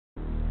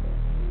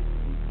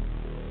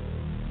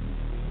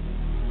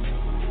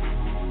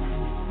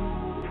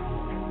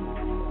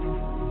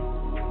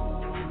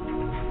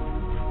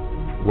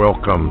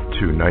Welcome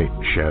to Night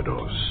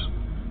Shadows.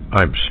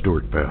 I'm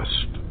Stuart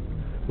Best,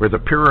 where the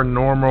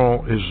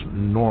paranormal is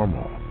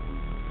normal,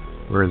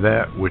 where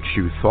that which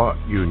you thought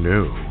you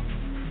knew,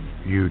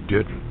 you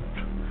didn't,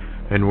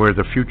 and where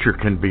the future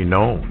can be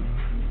known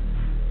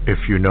if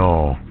you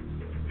know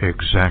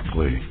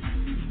exactly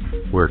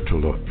where to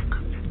look.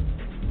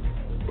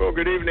 Well,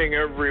 good evening,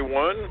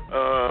 everyone.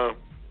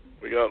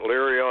 We got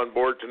Larry on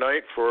board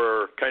tonight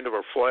for kind of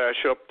a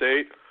flash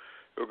update.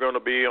 We're going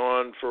to be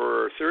on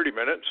for 30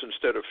 minutes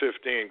instead of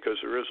 15 because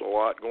there is a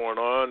lot going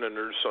on, and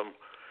there's some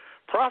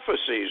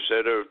prophecies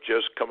that have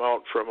just come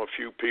out from a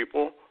few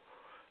people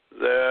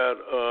that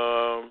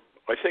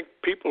I think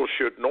people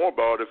should know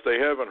about if they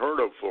haven't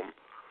heard of them.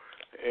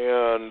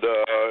 And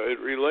it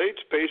relates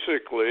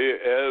basically,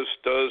 as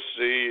does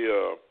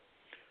the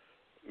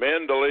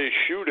Mandalay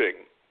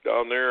shooting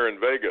down there in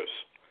Vegas,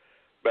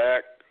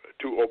 back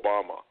to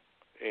Obama.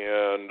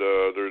 And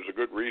there's a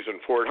good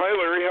reason for it. Hi,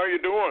 Larry. How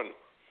you doing?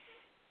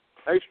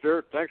 Hey,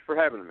 Stuart. Thanks for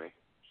having me.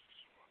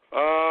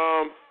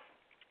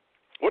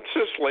 What's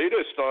this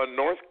latest on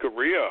North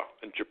Korea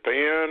and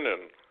Japan,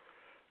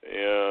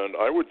 and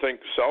I would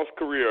think South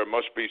Korea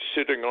must be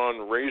sitting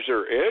on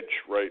razor edge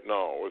right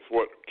now with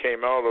what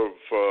came out of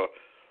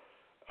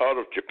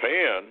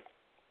Japan.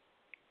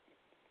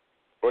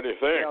 What do you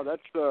think? Yeah,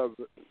 that's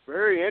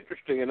very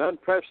interesting and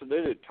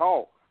unprecedented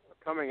talk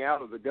coming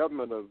out of the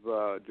government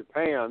of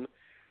Japan.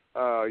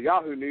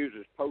 Yahoo News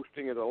is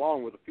posting it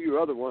along with a few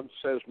other ones.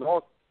 Says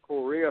North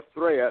Korea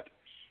threat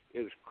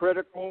is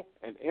critical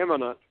and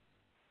imminent,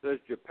 says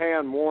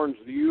Japan warns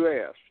the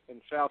U.S. and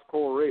South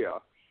Korea.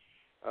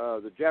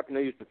 The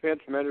Japanese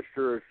defense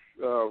minister is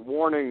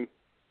warning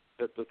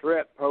that the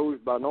threat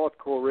posed by North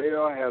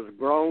Korea has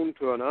grown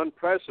to an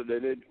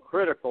unprecedented,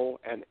 critical,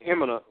 and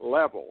imminent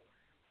level.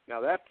 Now,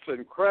 that's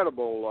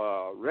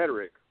incredible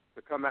rhetoric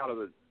to come out of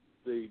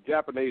the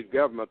Japanese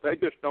government. They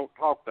just don't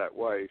talk that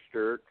way,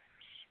 Stuart.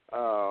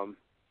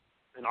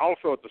 And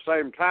also at the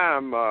same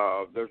time,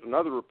 there's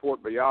another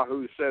report by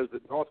Yahoo says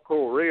that North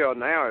Korea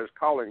now is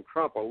calling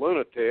Trump a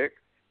lunatic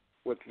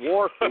with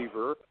war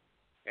fever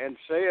and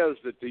says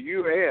that the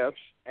U.S.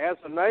 as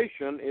a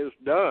nation is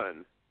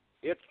done.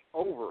 It's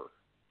over.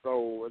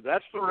 So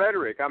that's the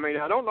rhetoric. I mean,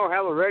 I don't know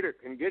how the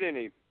rhetoric can get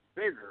any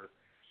bigger.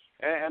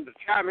 And to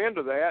chime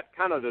into that,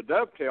 kind of to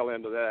dovetail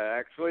into that,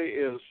 actually,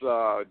 is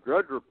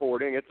Drudge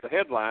Reporting. It's a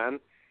headline.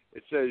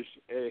 It says,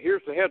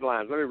 here's the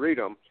headlines. Let me read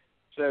them.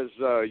 It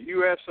says,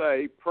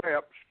 USA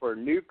preps for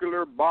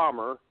nuclear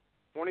bomber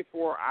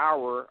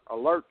 24-hour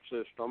alert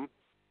system.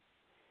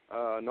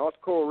 North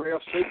Korea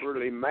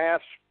secretly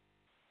mass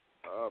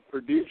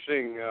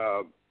producing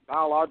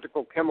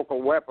biological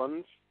chemical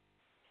weapons.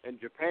 And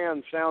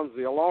Japan sounds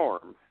the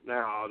alarm.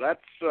 Now, that's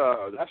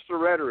the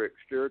rhetoric,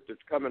 Stuart, that's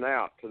coming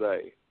out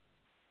today.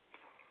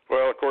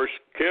 Well, of course,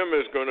 Kim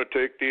is going to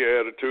take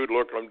the attitude,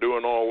 look, I'm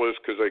doing all this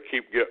because I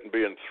keep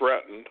being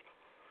threatened.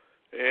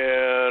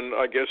 And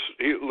I guess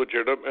he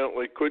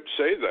legitimately could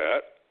say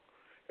that.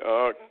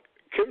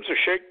 Kim's a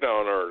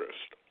shakedown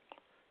artist.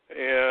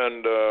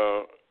 And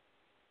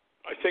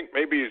I think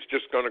maybe he's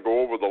just going to go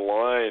over the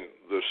line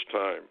this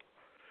time.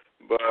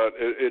 But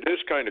it is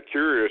kind of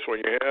curious when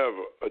you have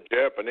a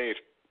Japanese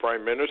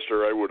prime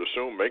minister, I would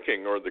assume,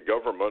 or the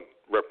government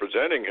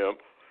representing him,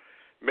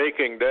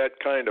 making that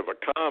kind of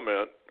a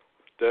comment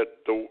that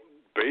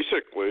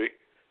basically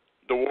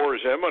the war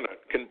is imminent,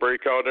 can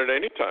break out at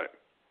any time.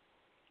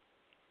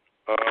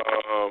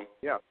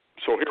 Yeah.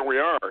 So here we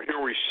are.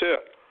 Here we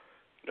sit.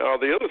 Now,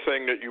 the other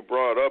thing that you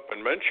brought up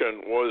and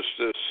mentioned was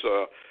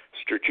this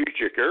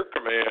Strategic Air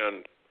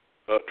Command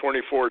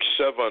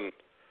 24/7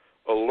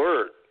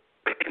 alert.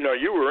 Now,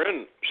 you were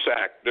in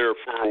SAC there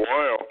for a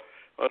while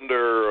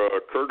under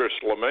Curtis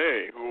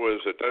LeMay, who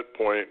was at that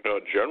point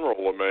General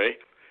LeMay.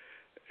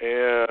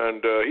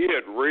 And he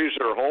had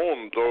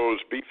razor-honed those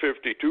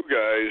B-52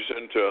 guys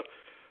into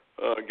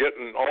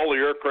getting all the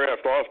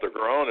aircraft off the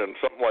ground in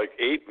something like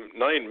 8-9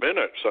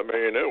 minutes. I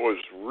mean, it was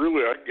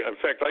really, in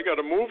fact, I got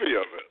a movie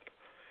of it.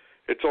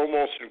 It's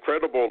almost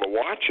incredible to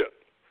watch it.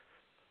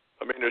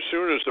 I mean, as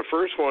soon as the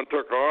first one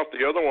took off,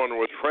 the other one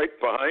was right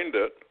behind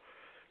it,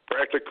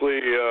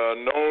 practically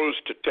nose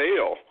to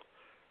tail.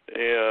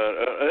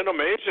 And an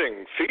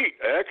amazing feat,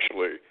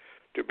 actually,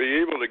 to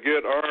be able to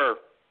get our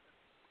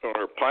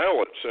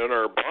pilots and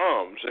our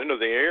bombs into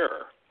the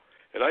air.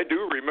 And I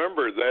do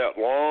remember that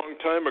long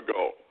time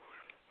ago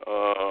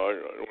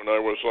when I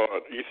was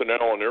on Ethan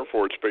Allen Air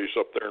Force Base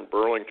up there in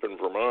Burlington,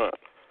 Vermont.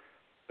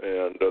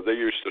 And they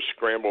used to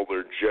scramble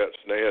their jets,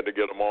 and they had to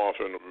get them off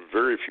in a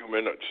very few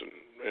minutes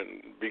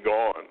and be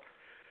gone.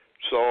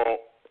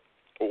 So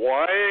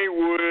why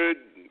would,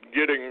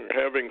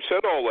 having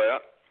said all that,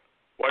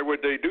 why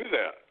would they do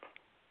that?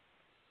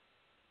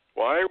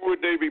 Why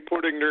would they be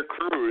putting their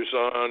crews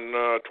on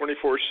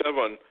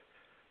 24/7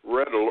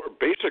 red alert,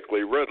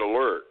 basically red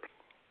alert?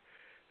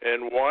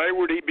 And why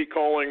would he be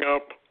calling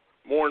up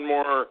more and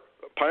more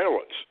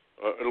pilots,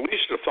 at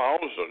least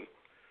 1,000,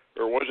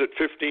 or was it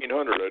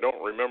 1,500? I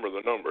don't remember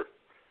the number.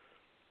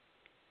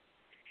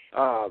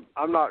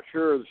 I'm not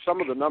sure.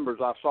 Some of the numbers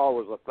I saw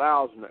was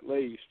 1,000 at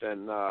least,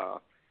 and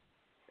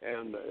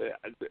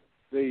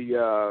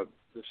the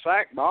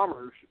SAC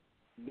bombers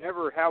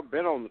never have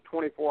been on the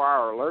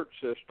 24-hour alert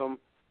system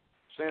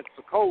since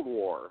the Cold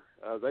War.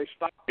 They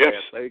stopped that.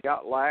 They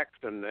got lax,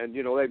 and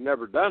they've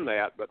never done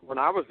that. But when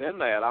I was in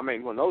that, I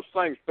mean, when those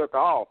things took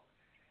off,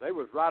 they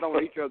was right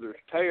on each other's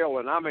tail,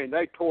 and I mean,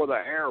 they tore the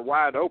air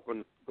wide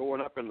open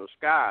going up in the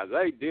sky.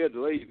 They did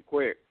leave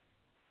quick,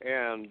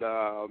 and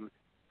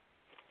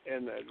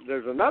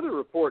there's another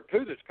report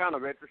too that's kind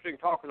of interesting,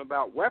 talking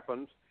about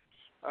weapons.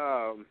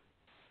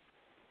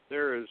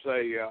 There is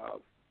a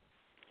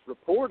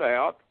report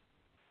out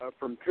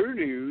from True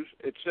News.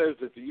 It says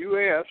that the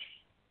U.S.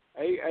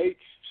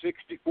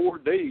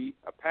 AH-64D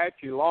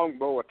Apache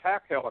Longbow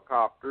attack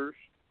helicopters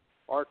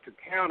are to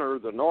counter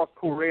the North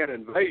Korean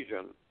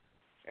invasion.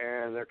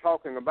 And they're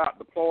talking about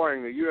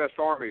deploying the U.S.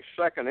 Army's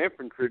 2nd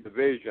Infantry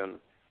Division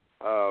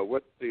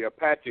with the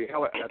Apache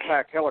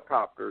attack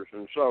helicopters.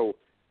 And so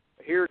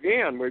here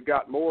again, we've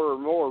got more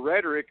and more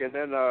rhetoric. And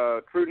then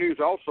True News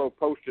also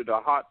posted a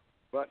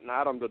hot-button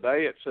item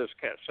today. It says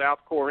South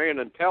Korean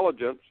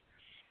intelligence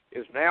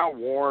is now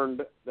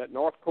warned that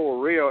North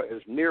Korea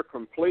is near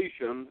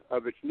completion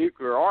of its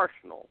nuclear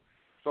arsenal.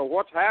 So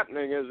what's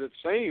happening is it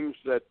seems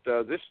that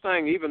this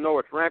thing, even though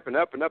it's ramping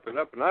up and up and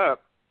up and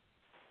up,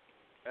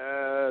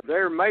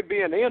 there may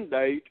be an end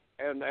date,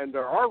 and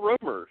there are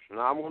rumors, and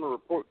I want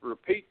to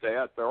repeat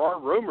that, there are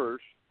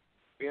rumors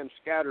being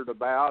scattered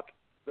about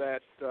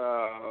that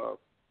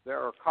there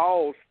are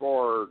calls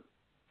for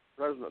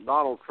President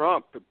Donald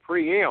Trump to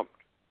preempt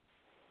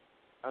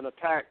an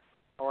attack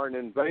or an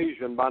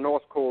invasion by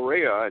North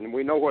Korea, and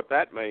we know what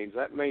that means.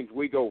 That means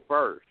we go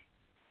first.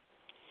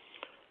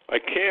 I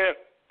can't,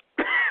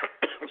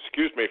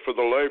 excuse me, for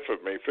the life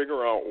of me,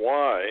 figure out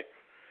why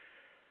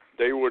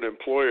they would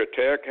employ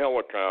attack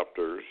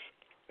helicopters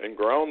and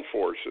ground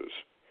forces.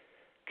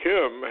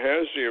 Kim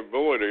has the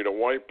ability to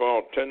wipe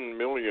out 10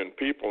 million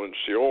people in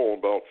Seoul in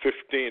about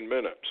 15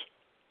 minutes.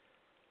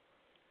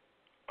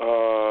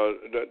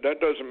 That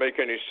doesn't make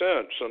any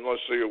sense unless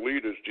the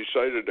elite has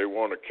decided they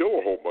want to kill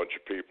a whole bunch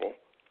of people,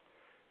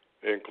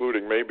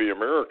 including maybe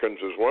Americans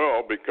as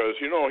well, because,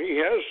 he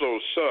has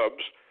those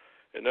subs,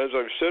 and as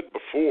I've said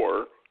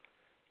before,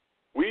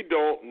 we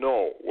don't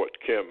know what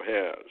Kim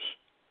has.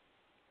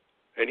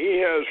 And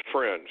he has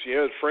friends. He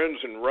has friends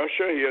in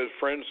Russia. He has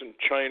friends in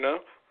China.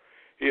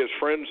 He has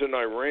friends in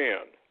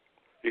Iran.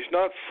 He's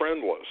not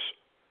friendless,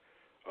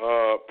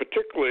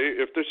 particularly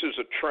if this is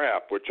a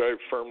trap, which I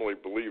firmly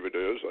believe it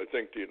is. I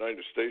think the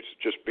United States is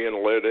just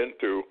being led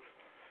into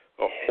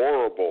a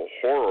horrible,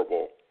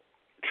 horrible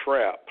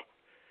trap.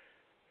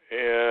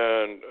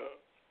 And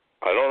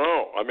I don't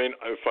know. I mean,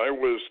 if I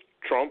was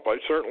Trump, I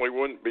certainly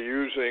wouldn't be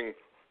using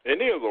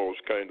any of those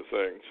kind of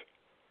things.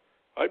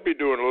 I'd be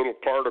doing a little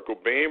particle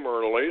beam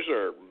or a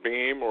laser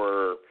beam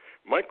or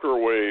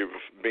microwave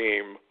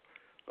beam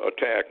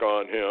attack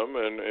on him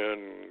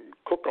and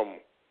cook him,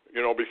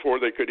 before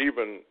they could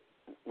even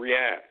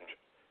react.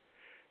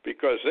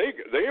 Because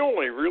they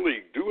only really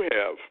do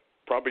have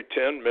probably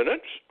 10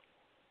 minutes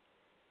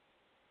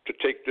to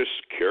take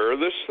care of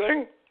this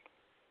thing,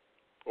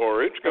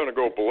 or it's going to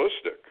go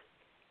ballistic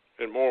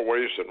in more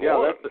ways than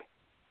one.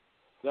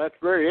 That's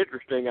very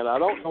interesting, and I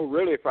don't know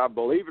really if I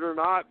believe it or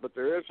not, but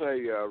there is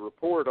a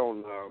report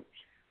on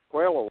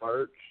quail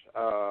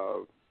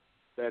alerts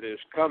that is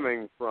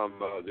coming from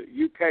the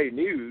UK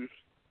News.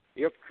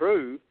 If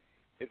true,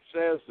 it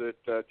says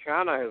that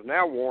China has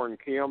now warned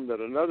Kim that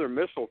another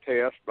missile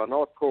test by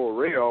North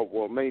Korea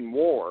will mean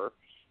war.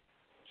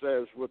 It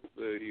says with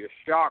the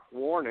shock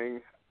warning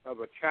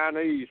of a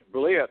Chinese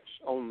blitz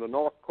on the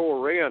North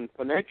Korean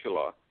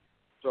peninsula.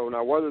 So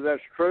now whether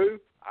that's true,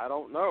 I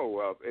don't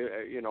know.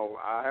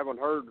 I haven't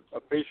heard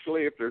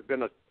officially if there's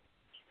been a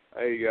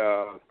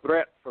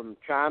threat from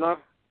China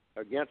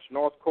against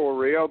North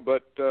Korea,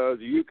 but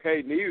the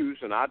UK News,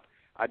 and I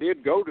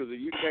did go to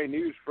the UK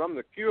News from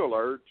the Q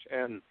alerts,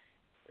 and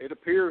it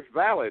appears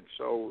valid.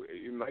 So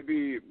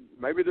maybe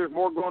there's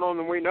more going on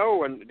than we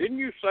know. And didn't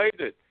you say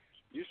that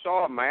you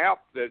saw a map,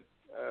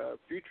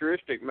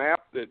 futuristic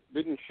map that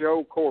didn't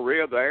show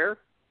Korea there?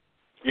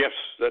 Yes,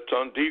 that's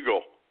on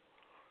Deagle.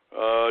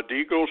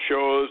 Deagle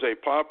shows a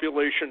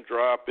population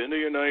drop in the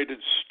United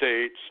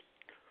States.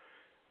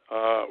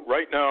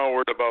 Right now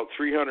we're at about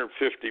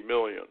 350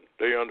 million.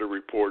 They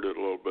underreported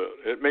a little bit.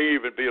 It may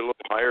even be a little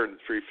higher than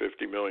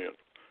 350 million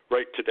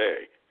right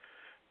today.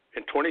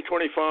 In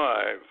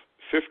 2025,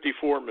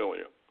 54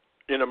 million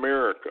in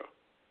America.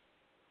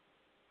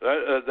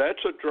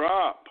 That's a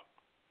drop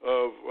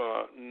of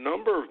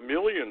number of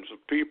millions of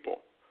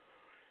people.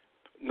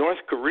 North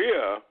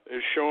Korea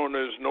is shown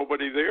as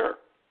nobody there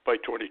by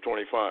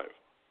 2025.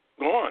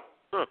 Gone.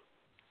 Huh.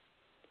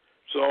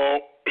 So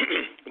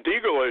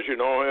Deagle, as you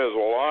know, has a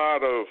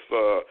lot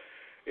of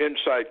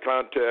inside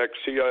contacts,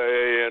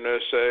 CIA,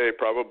 NSA,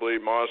 probably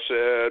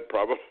Mossad,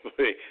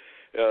 probably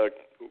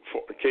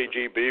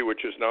KGB,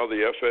 which is now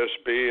the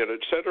FSB, and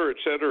et cetera, et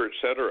cetera, et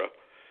cetera.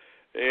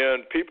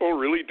 And people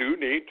really do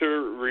need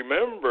to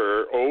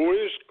remember,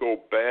 always go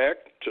back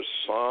to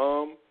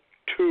Psalm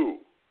 2.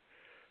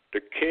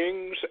 The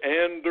kings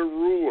and the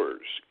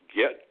rulers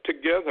get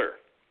together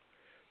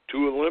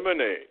to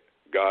eliminate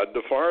God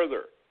the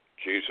Father,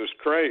 Jesus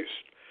Christ,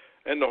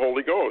 and the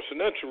Holy Ghost. And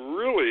that's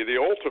really the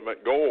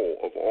ultimate goal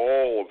of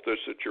all of this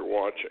that you're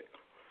watching.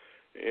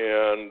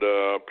 And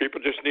people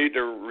just need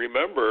to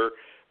remember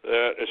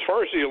that as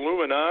far as the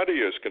Illuminati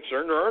is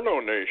concerned, there are no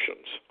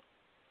nations.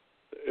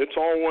 It's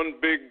all one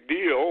big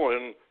deal,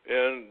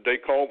 and they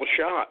call the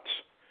shots.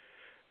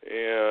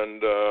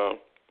 And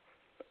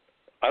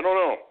I don't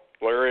know,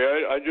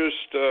 Larry, I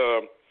just,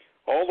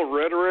 all the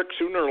rhetoric,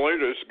 sooner or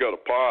later, it's got to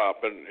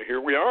pop. And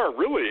here we are,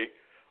 really,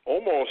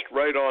 almost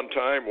right on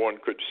time, one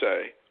could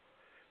say,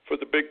 for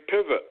the big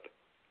pivot.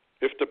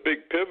 If the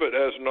big pivot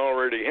hasn't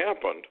already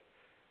happened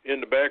in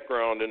the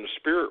background in the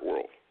spirit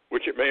world,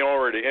 which it may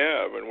already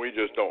have, and we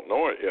just don't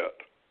know it yet.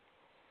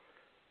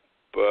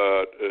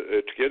 But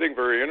it's getting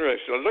very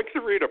interesting. I'd like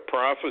to read a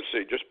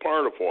prophecy, just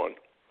part of one,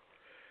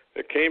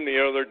 that came the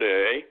other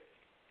day,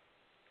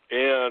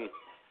 and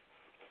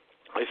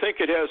I think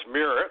it has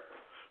merit.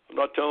 I'm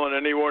not telling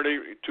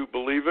anybody to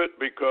believe it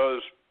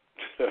because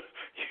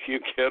you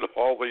get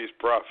all these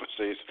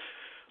prophecies.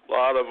 A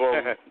lot of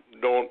them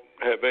don't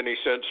have any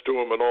sense to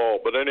them at all.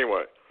 But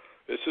anyway,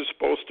 this is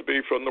supposed to be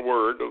from the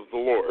word of the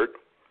Lord.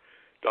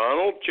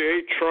 Donald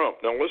J. Trump.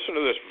 Now listen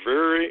to this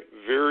very,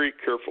 very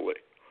carefully.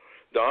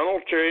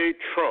 Donald J.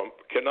 Trump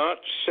cannot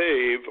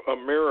save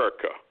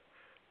America.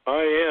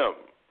 I am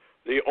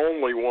the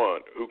only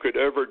one who could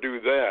ever do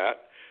that,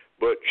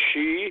 but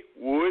she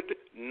would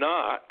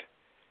not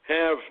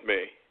have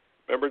me.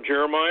 Remember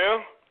Jeremiah?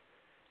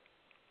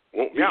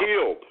 Won't be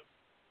healed.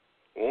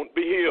 Won't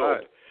be healed.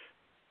 Right.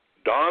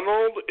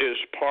 Donald is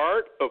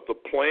part of the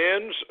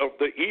plans of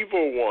the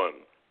evil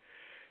one.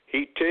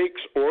 He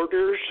takes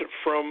orders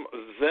from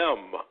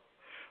them,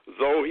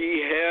 though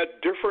he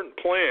had different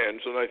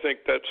plans, and I think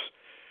that's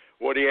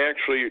what he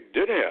actually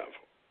did have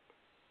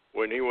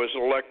when he was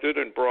elected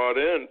and brought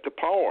into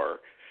power.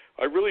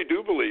 I really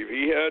do believe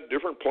he had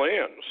different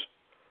plans.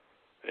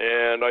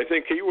 And I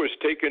think he was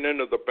taken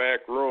into the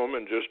back room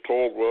and just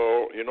told,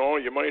 well, you know,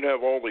 you might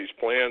have all these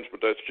plans, but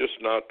that's just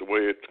not the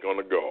way it's going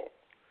to go.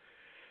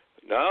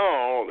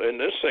 Now, in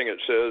this thing it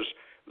says,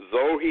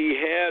 though he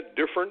had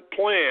different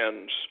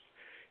plans,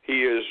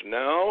 he is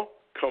now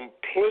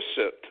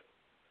complicit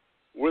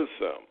with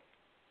them.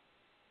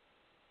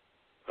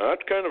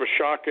 That's kind of a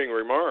shocking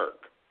remark.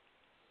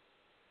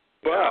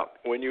 But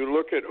when you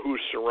look at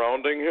who's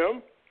surrounding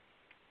him,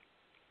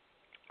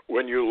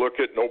 when you look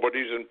at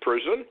nobody's in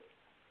prison,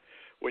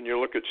 when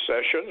you look at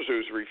Sessions,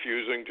 who's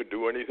refusing to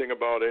do anything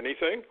about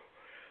anything,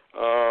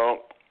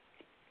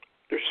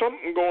 there's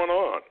something going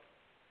on.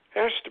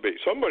 Has to be.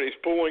 Somebody's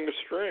pulling the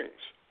strings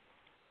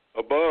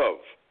above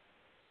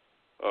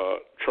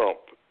Trump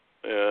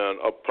and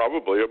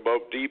probably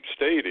above deep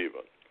state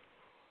even.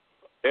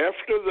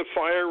 After the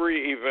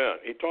fiery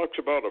event, he talks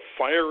about a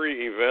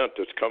fiery event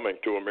that's coming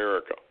to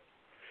America.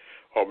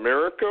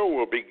 America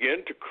will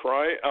begin to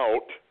cry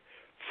out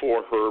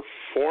for her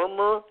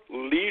former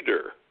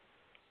leader,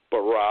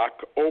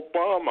 Barack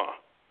Obama.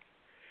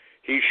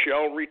 He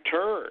shall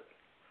return,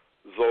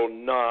 though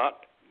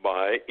not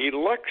by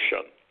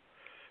election.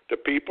 The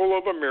people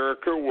of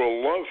America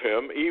will love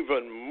him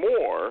even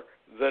more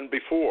than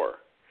before.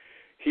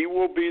 He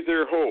will be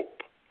their hope.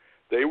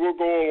 They will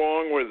go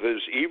along with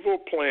his evil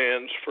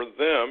plans for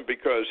them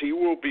because he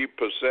will be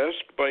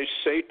possessed by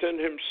Satan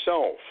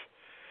himself,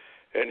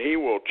 and he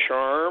will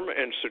charm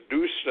and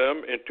seduce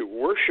them into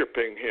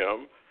worshiping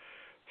him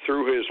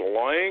through his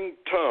lying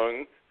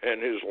tongue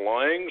and his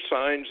lying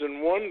signs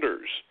and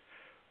wonders.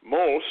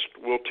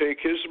 Most will take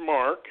his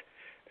mark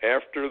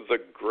after the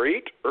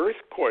great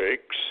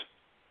earthquakes,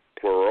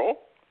 plural,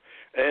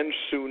 and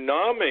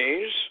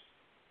tsunamis,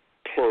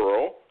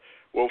 plural,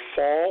 will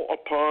fall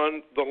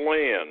upon the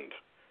land.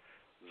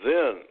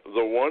 Then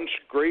the once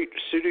great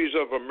cities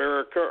of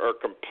America are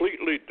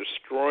completely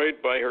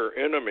destroyed by her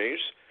enemies,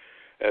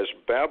 as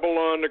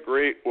Babylon the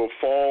Great will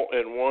fall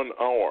in 1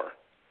 hour.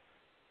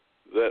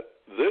 That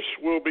this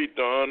will be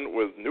done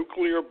with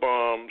nuclear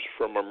bombs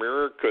from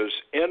America's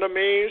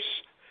enemies,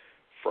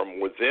 from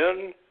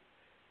within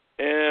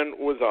and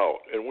without.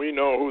 And we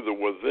know who the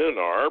within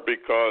are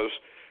because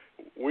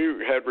we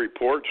had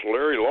reports,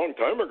 Larry, a long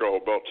time ago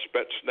about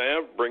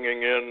Spetsnaz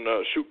bringing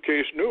in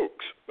suitcase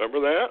nukes.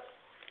 Remember that?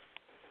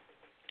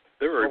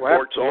 There were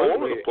reports all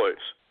over the place.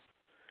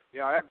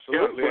 Yeah,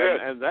 absolutely.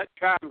 And that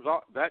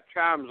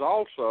chimes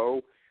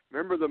also.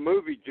 Remember the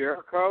movie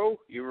Jericho?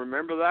 You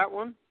remember that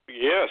one?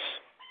 Yes,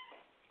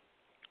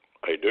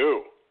 I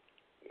do.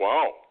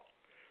 Wow.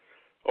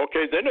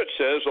 Okay, then it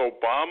says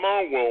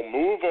Obama will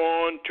move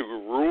on to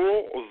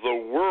rule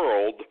the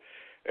world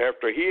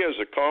after he has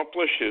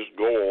accomplished his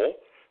goal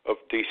of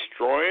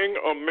destroying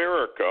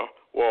America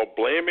while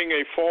blaming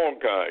a fall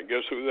guy.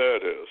 Guess who that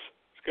is?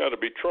 It's got to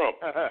be Trump.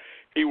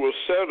 He will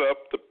set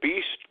up the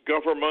beast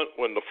government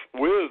with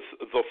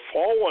the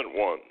fallen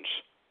ones,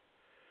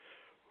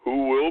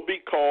 who will be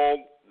called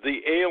the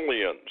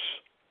aliens.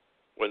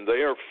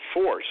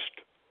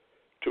 forced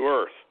to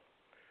Earth.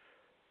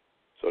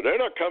 So they're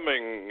not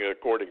coming,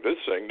 according to this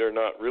thing, they're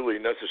not really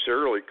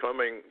necessarily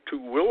coming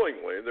too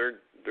willingly.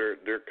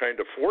 They're kind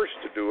of forced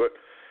to do it,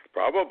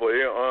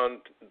 probably on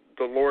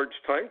the Lord's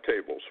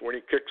timetables when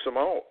he kicks them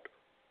out.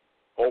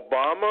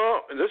 Obama,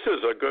 this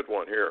is a good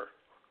one here.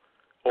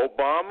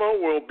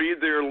 Obama will be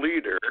their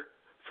leader,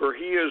 for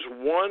he is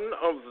one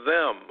of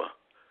them,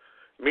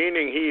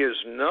 meaning he is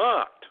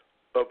not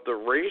of the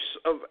race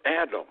of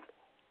Adam.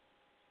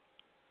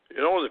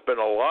 You know, there's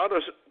been a lot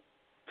of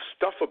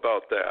stuff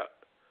about that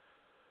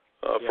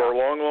for a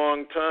long,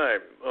 long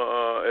time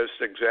as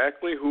to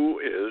exactly who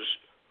is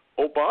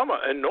Obama.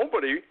 And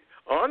nobody,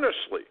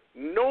 honestly,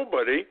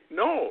 nobody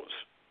knows.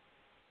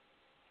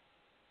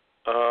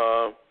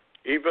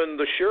 Even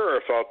the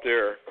sheriff out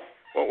there,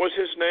 what was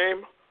his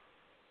name?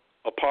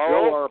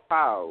 Apollo?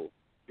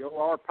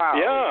 Joe Arpaio.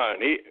 Yeah,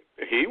 and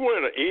he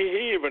went.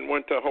 He even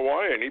went to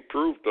Hawaii, and he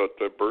proved that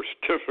the birth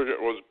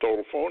certificate was a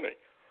total phony.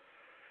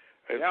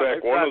 In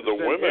fact, one of the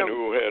women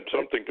who had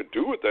something to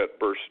do with that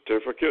birth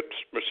certificate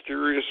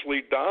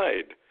mysteriously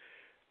died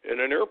in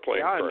an airplane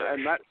crash.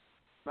 And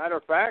matter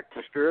of fact,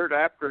 Stuart,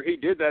 after he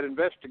did that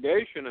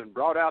investigation and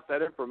brought out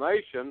that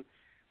information,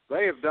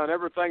 they have done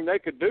everything they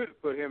could do to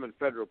put him in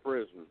federal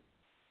prison.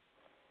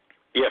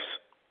 Yes.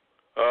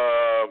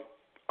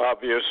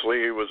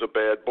 Obviously, he was a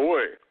bad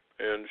boy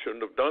and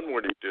shouldn't have done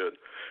what he did.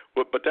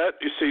 But that,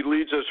 you see,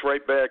 leads us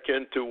right back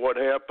into what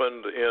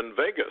happened in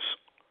Vegas.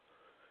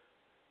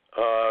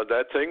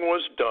 That thing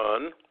was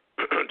done,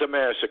 the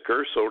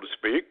massacre, so to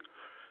speak,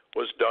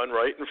 was done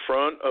right in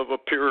front of a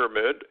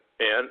pyramid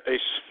and a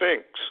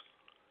sphinx.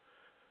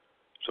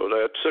 So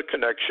that's a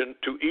connection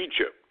to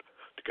Egypt.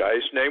 The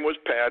guy's name was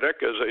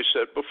Paddock, as I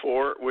said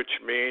before, which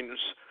means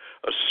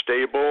a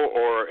stable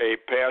or a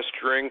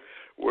pasturing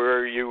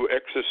where you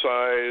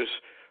exercise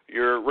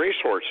your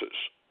racehorses.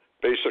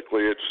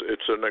 Basically,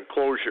 it's an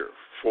enclosure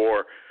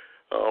for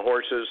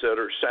horses that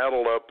are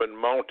saddled up and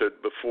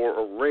mounted before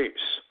a race.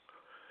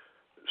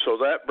 So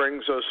that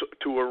brings us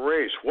to a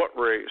race. What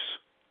race?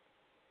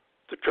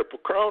 The Triple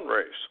Crown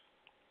race.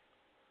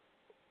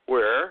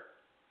 Where,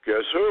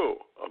 guess who?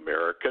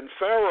 American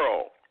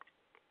Pharaoh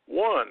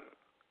won.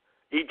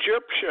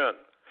 Egyptian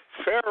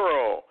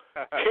Pharaoh,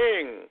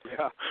 king.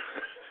 Yeah.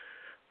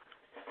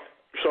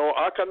 So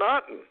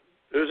Akhenaten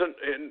isn't,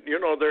 and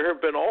there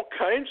have been all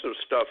kinds of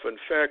stuff. In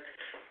fact,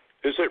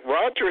 is it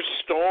Roger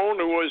Stone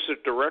who was the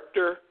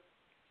director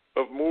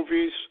of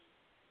movies?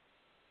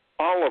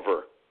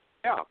 Oliver.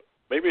 Yeah.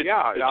 Maybe it's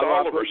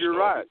Oliver you're Stone.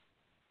 right.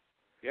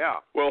 Yeah.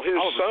 Well, his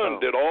Oliver son Stone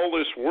did all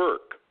this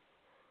work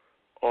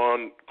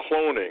on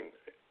cloning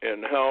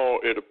and how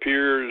it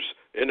appears,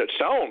 and it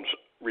sounds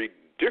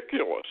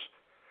ridiculous.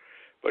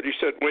 But he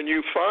said, when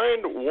you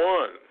find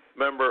one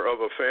member of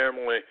a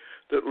family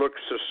that looks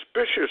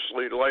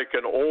suspiciously like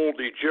an old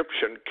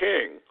Egyptian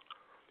king,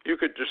 you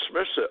could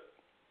dismiss it.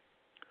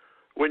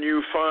 When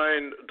you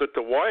find that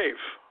the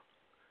wife,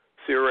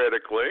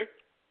 theoretically,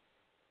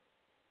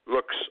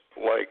 looks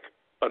like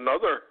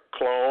another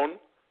clone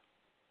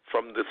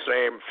from the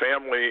same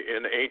family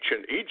in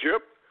ancient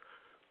Egypt,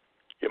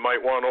 you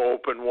might want to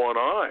open one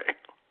eye.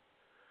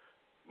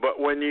 But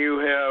when you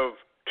have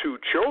two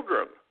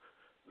children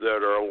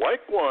that are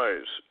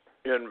likewise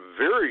in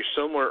very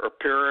similar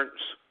appearance,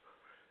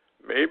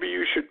 maybe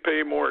you should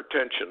pay more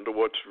attention to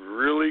what's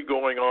really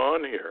going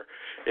on here.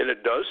 And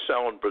it does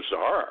sound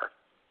bizarre,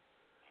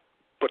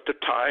 but the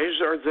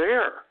ties are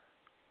there.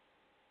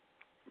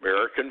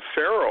 American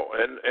Pharaoh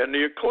and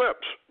the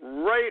eclipse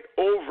right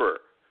over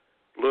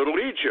Little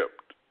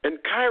Egypt and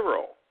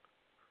Cairo.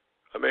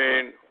 I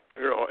mean,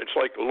 it's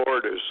like the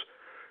Lord is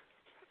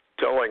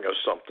telling us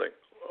something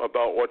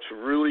about what's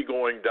really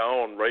going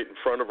down right in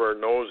front of our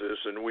noses,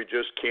 and we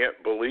just can't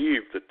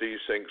believe that these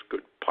things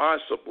could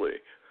possibly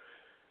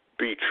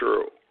be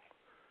true.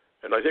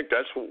 And I think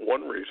that's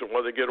one reason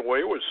why they get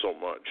away with so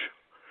much.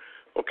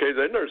 Okay,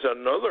 then there's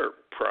another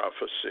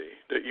prophecy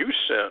that you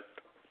sent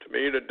to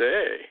me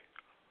today.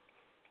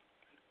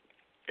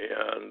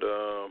 And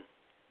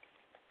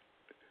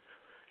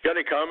got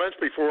any comments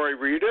before I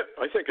read it?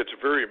 I think it's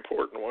a very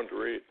important one to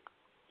read.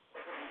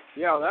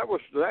 Yeah,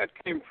 that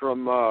came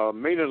from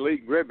Mina Lee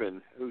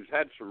Gribbin, who's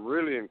had some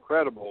really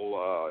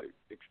incredible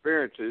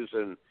experiences,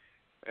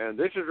 and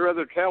this is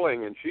rather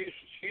telling. And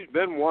she's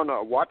been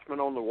a watchman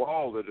on the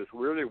wall that has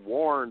really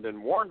warned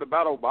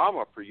about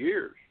Obama for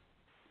years.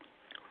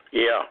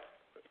 Yeah.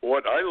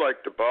 What I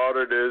liked about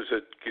it is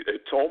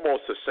it's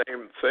almost the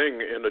same thing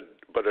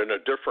but in a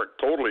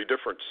totally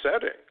different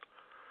setting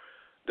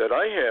that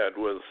I had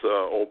with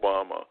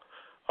Obama.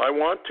 I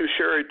want to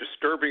share a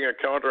disturbing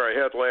encounter I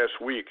had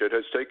last week. It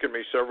has taken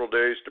me several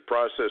days to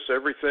process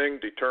everything,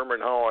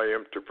 determine how I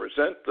am to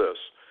present this.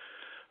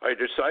 I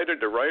decided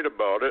to write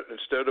about it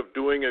instead of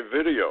doing a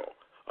video.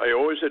 I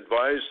always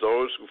advise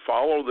those who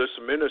follow this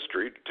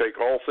ministry to take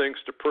all things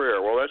to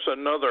prayer. Well, that's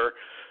another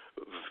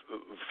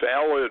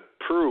valid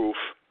proof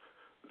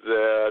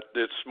that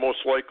it's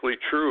most likely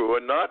true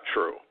and not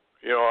true.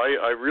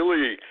 I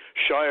really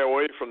shy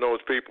away from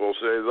those people who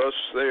say, "Thus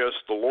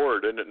saith the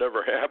Lord," and it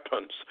never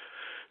happens.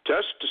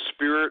 Test the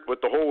Spirit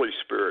with the Holy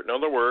Spirit. In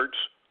other words,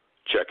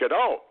 check it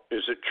out.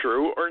 Is it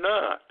true or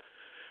not?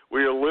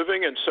 We are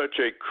living in such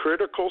a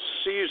critical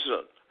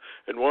season,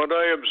 and what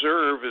I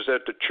observe is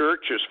that the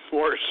church is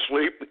more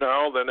asleep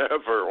now than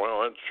ever.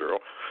 Well, that's true.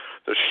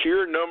 The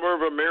sheer number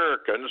of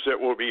Americans that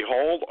will be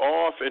hauled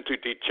off into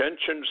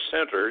detention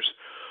centers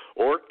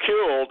or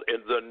killed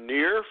in the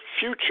near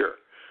future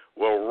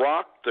will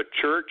rock the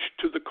church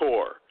to the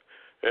core.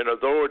 And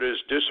although it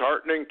is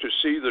disheartening to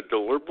see the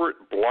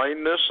deliberate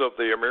blindness of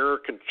the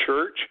American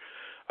church,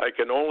 I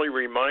can only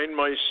remind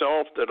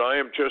myself that I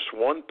am just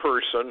one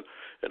person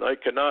and I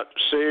cannot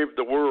save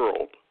the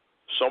world.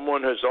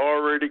 Someone has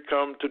already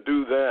come to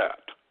do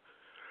that.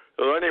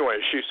 So anyway,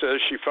 she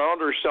says she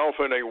found herself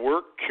in a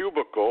work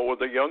cubicle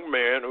with a young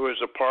man who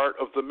is a part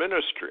of the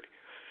ministry.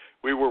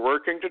 We were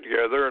working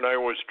together and I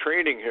was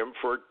training him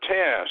for a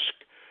task.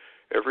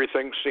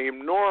 Everything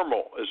seemed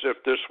normal, as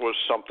if this was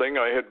something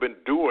I had been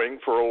doing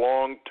for a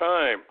long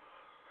time.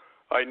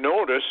 I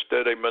noticed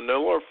that a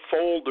manila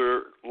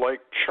folder-like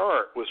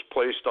chart was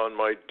placed on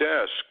my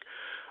desk.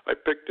 I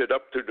picked it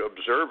up to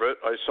observe it.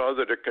 I saw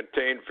that it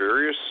contained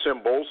various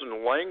symbols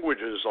and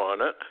languages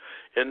on it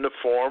in the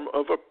form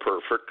of a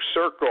perfect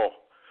circle.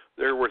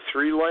 There were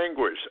 3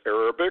 languages: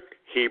 Arabic,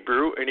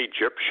 Hebrew, and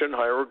Egyptian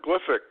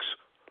hieroglyphics.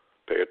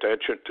 Pay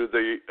attention to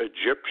the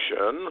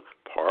Egyptian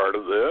part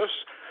of this.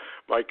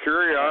 My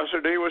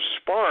curiosity was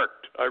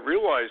sparked. I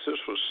realized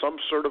this was some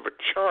sort of a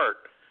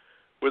chart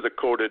with a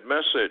coded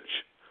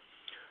message.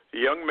 The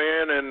young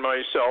man and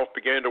myself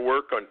began to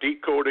work on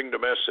decoding the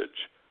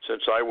message.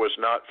 Since I was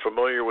not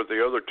familiar with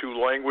the other 2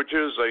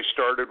 languages, I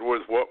started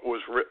with what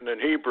was written in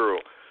Hebrew.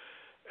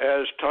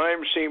 As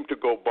time seemed to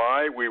go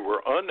by, we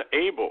were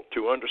unable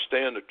to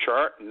understand the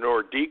chart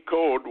nor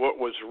decode what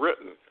was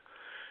written.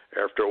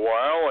 After a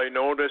while, I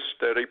noticed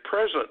that a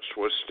presence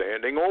was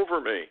standing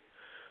over me.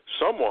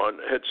 Someone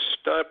had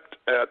stopped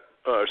at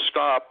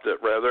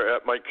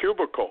my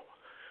cubicle.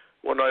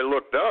 When I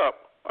looked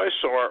up, I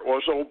saw it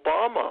was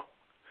Obama.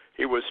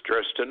 He was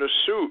dressed in a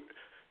suit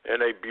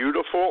and a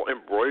beautiful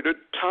embroidered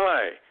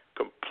tie,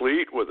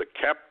 complete with a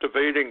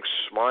captivating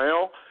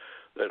smile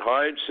that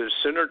hides his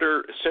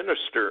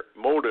sinister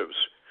motives.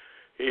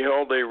 He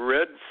held a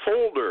red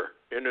folder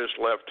in his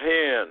left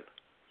hand.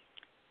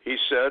 He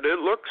said, "It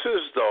looks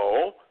as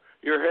though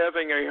you're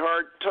having a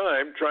hard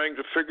time trying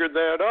to figure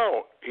that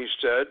out," he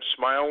said,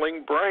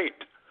 smiling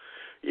bright.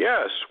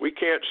 "Yes, we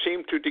can't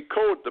seem to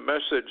decode the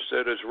message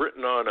that is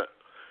written on it."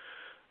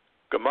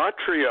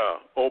 "Gematria,"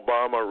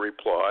 Obama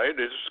replied,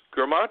 "is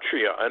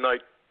gematria, and I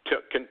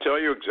can tell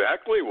you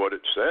exactly what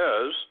it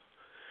says.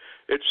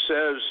 It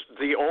says,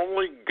 the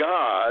only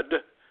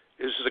God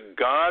is the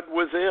God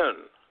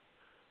within.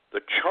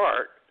 The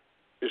chart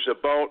is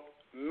about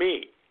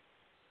me."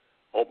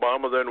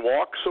 Obama then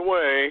walks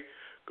away,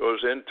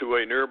 goes into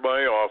a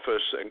nearby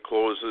office, and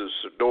closes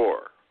the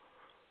door.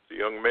 The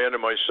young man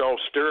and myself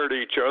stare at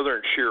each other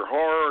in sheer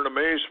horror and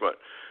amazement.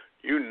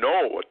 "You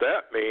know what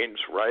that means,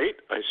 right?"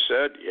 I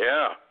said.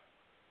 "Yeah,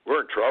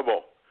 we're in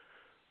trouble.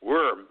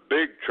 We're in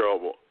big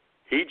trouble.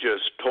 He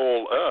just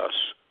told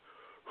us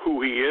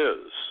who he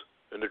is."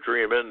 And the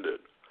dream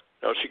ended.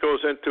 Now she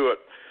goes into it,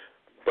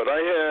 but I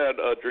had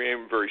a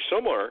dream very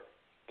similar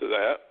to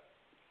that.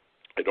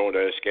 I don't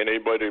ask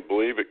anybody to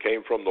believe it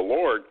came from the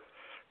Lord,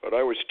 but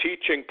I was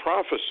teaching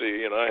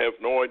prophecy, and I have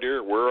no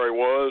idea where I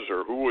was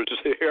or who was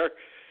there,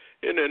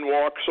 and in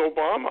walks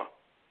Obama.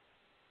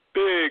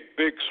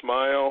 Big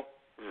smile,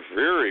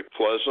 very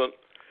pleasant,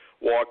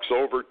 walks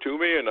over to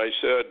me, and I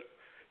said,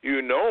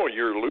 "You know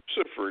you're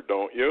Lucifer,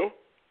 don't you?"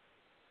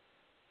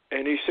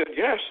 And he said,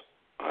 "Yes,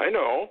 I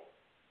know."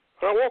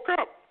 And I woke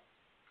up.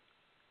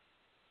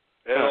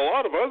 And a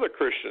lot of other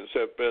Christians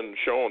have been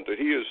shown that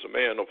he is the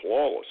man of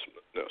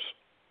lawlessness.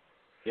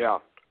 Yeah.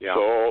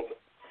 So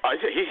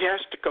he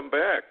has to come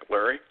back,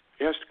 Larry.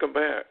 He has to come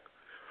back.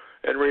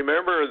 And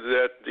remember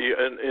that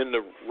in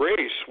the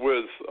race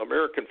with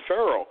American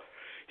Pharaoh,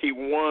 he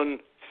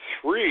won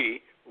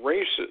 3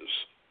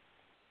 races.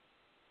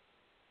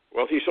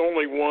 Well, he's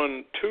only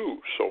won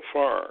 2 so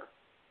far.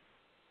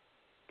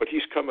 But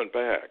he's coming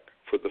back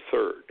for the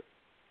 3rd.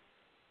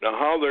 Now,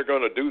 how they're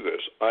going to do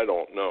this, I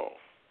don't know.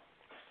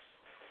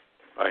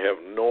 I have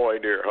no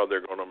idea how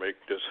they're going to make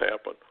this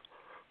happen.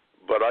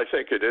 But I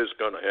think it is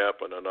going to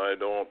happen, and I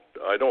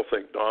don't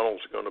think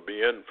Donald's going to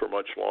be in for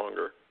much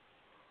longer.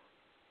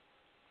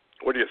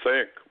 What do you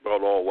think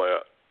about all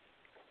that?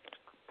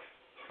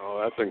 Oh,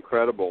 that's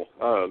incredible.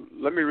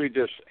 Let me read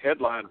this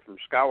headline from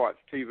Skywatch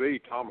TV.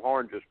 Tom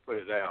Horn just put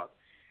it out.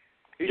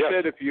 He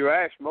said if you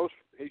ask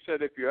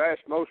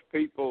most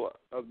people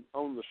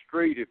on the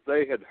street if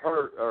they had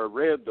heard or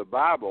read the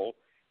Bible,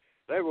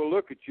 they will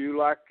look at you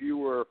like you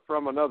were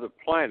from another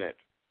planet.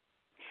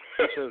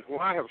 He says,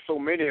 "Why have so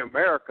many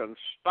Americans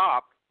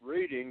stopped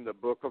reading the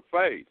Book of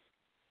Faith?"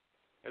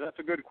 And that's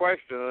a good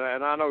question.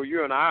 And I know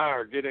you and I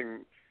are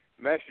getting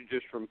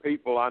messages from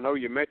people. I know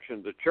you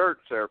mentioned the church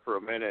there for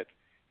a minute.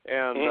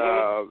 And,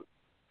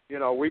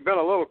 we've been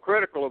a little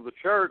critical of the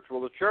church.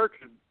 Well, the church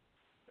is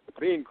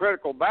being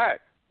critical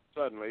back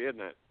suddenly,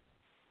 isn't it?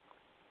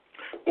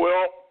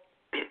 Well,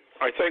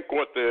 I think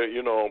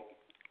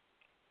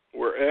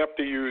we're apt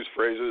to use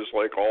phrases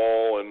like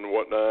all and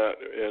whatnot,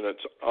 and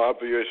it's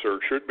obvious or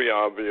should be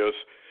obvious.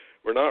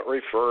 We're not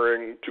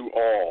referring to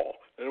all.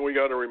 And we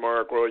got to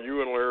remark, well,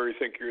 you and Larry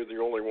think you're the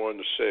only one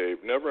to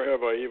save. Never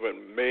have I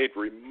even made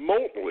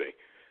remotely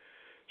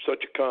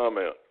such a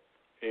comment.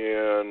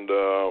 And,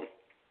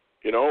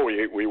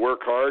 we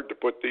work hard to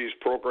put these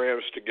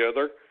programs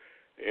together.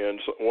 And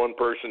one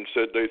person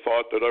said they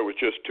thought that I was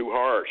just too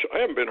harsh. I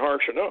haven't been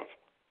harsh enough.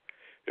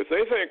 If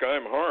they think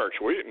I'm harsh,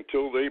 wait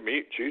until they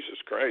meet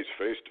Jesus Christ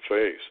face to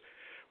face.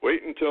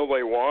 Wait until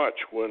they watch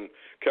when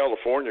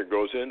California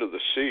goes into the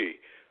sea,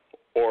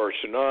 or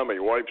tsunami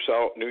wipes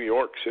out New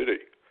York City,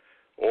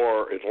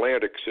 or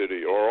Atlantic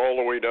City, or all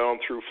the way down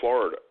through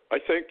Florida. I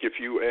think if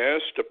you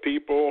ask the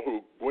people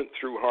who went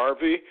through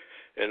Harvey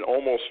and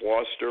almost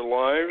lost their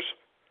lives,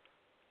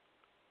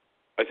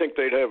 I think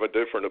they'd have a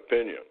different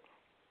opinion.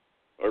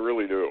 I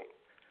really do.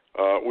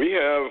 We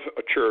have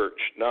a church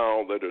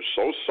now that is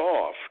so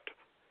soft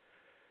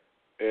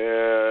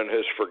and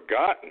has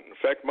forgotten. In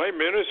fact, my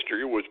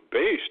ministry was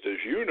based, as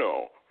you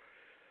know,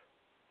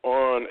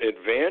 on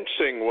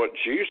advancing what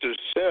Jesus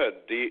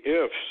said, the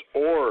ifs,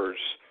 ors,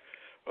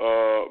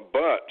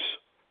 buts,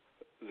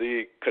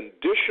 the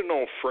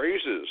conditional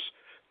phrases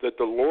that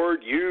the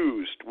Lord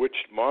used, which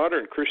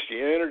modern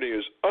Christianity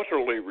has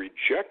utterly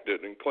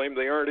rejected and claimed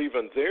they aren't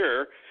even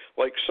there,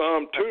 like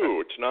Psalm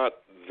 2, it's not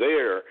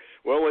there.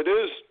 Well, it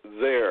is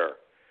there.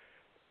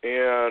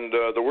 And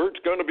the word's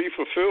going to be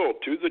fulfilled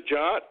to the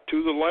jot,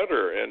 to the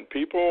letter, and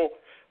people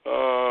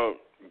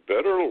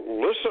better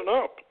listen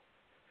up.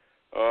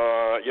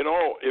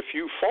 If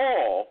you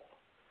fall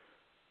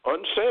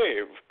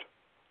unsaved,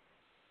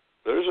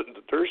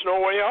 there's no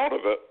way out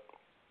of it.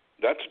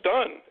 That's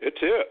done.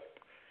 It's it.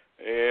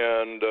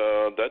 And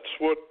that's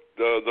what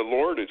the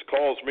Lord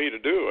calls me to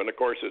do. And, of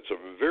course, it's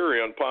a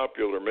very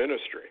unpopular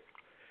ministry.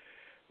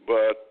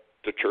 But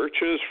the church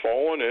has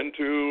fallen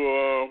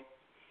into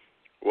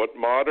what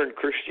modern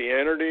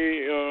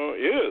Christianity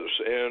is.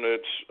 And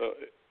it's,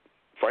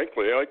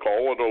 frankly, I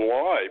call it a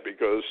lie,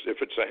 because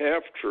if it's a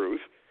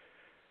half-truth,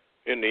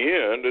 in the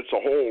end, it's a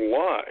whole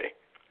lie.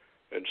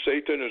 And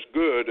Satan is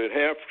good at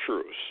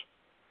half-truths.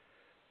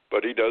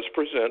 But he does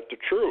present the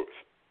truth.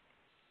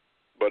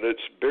 But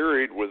it's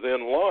buried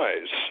within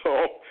lies.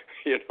 So,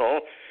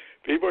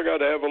 people got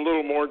to have a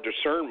little more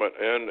discernment.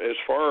 And as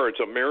far as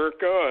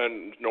America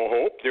and no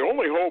hope, the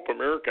only hope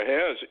America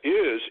has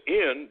is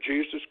in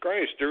Jesus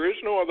Christ. There is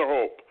no other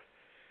hope.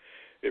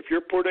 If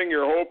you're putting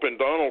your hope in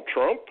Donald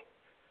Trump,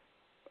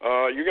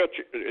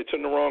 it's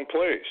in the wrong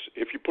place.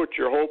 If you put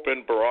your hope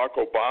in Barack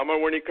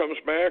Obama when he comes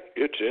back,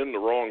 it's in the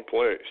wrong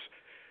place.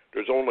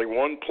 There's only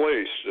one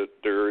place that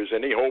there is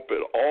any hope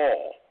at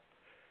all,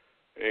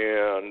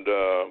 and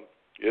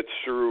it's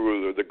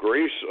through the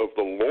grace of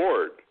the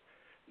Lord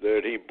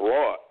that he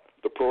brought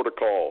the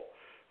protocol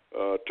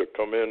to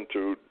come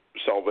into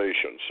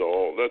salvation.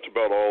 So that's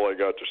about all I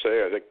got to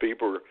say. I think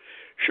people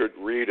should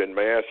read in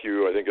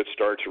Matthew. I think it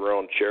starts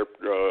around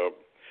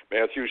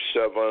Matthew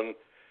 7,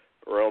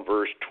 around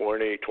verse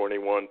 20,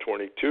 21,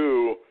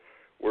 22,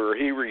 where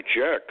he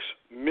rejects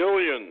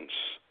millions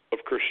of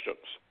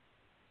Christians.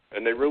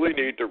 And they really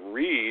need to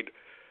read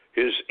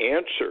his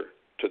answer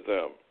to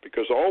them,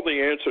 because all the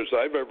answers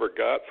I've ever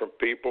got from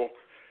people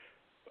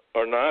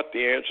are not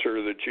the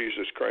answer that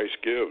Jesus Christ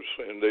gives.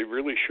 And they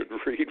really should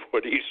read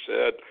what he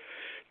said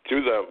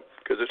to them,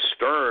 because it's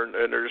stern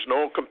and there's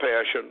no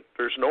compassion,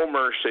 there's no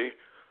mercy,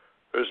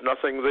 there's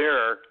nothing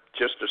there,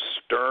 just a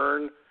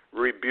stern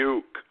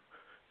rebuke.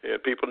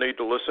 And people need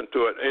to listen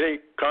to it. Any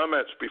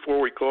comments before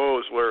we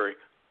close, Larry?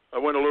 I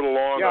went a little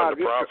long on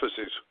the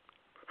prophecies.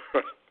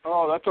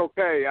 Oh, that's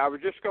okay. I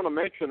was just going to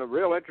mention a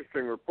real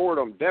interesting report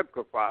on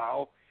Debka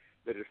file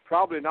that is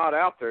probably not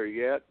out there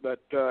yet,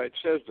 but it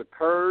says the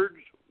Kurds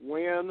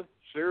win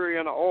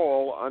Syrian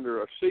oil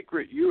under a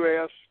secret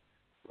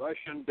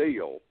U.S.-Russian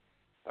deal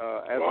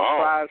as a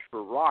prize for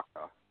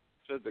Raqqa.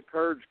 It said the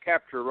Kurds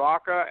capture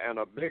Raqqa and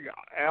a big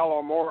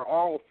Al-Amor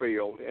oil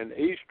field in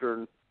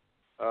eastern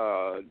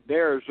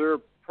Deir Zur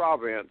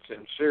province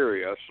in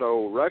Syria.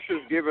 So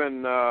Russia's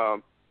given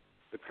the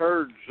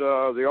Kurds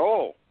the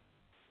oil.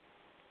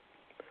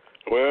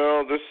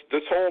 Well,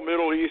 this whole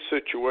Middle East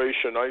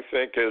situation, I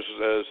think, as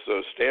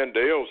Stan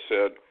Dale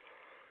said,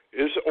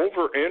 is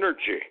over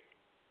energy.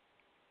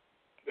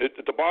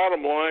 The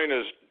bottom line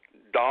is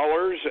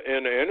dollars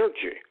and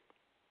energy,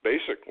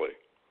 basically.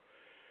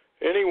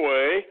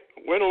 Anyway,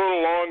 went a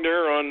little long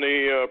there on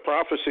the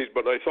prophecies,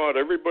 but I thought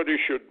everybody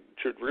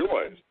should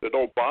realize that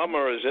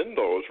Obama is in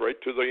those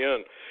right to the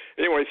end.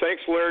 Anyway,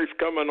 thanks, Larry,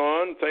 for coming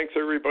on. Thanks,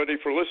 everybody,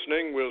 for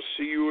listening. We'll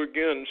see you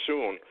again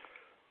soon.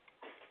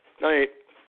 Night.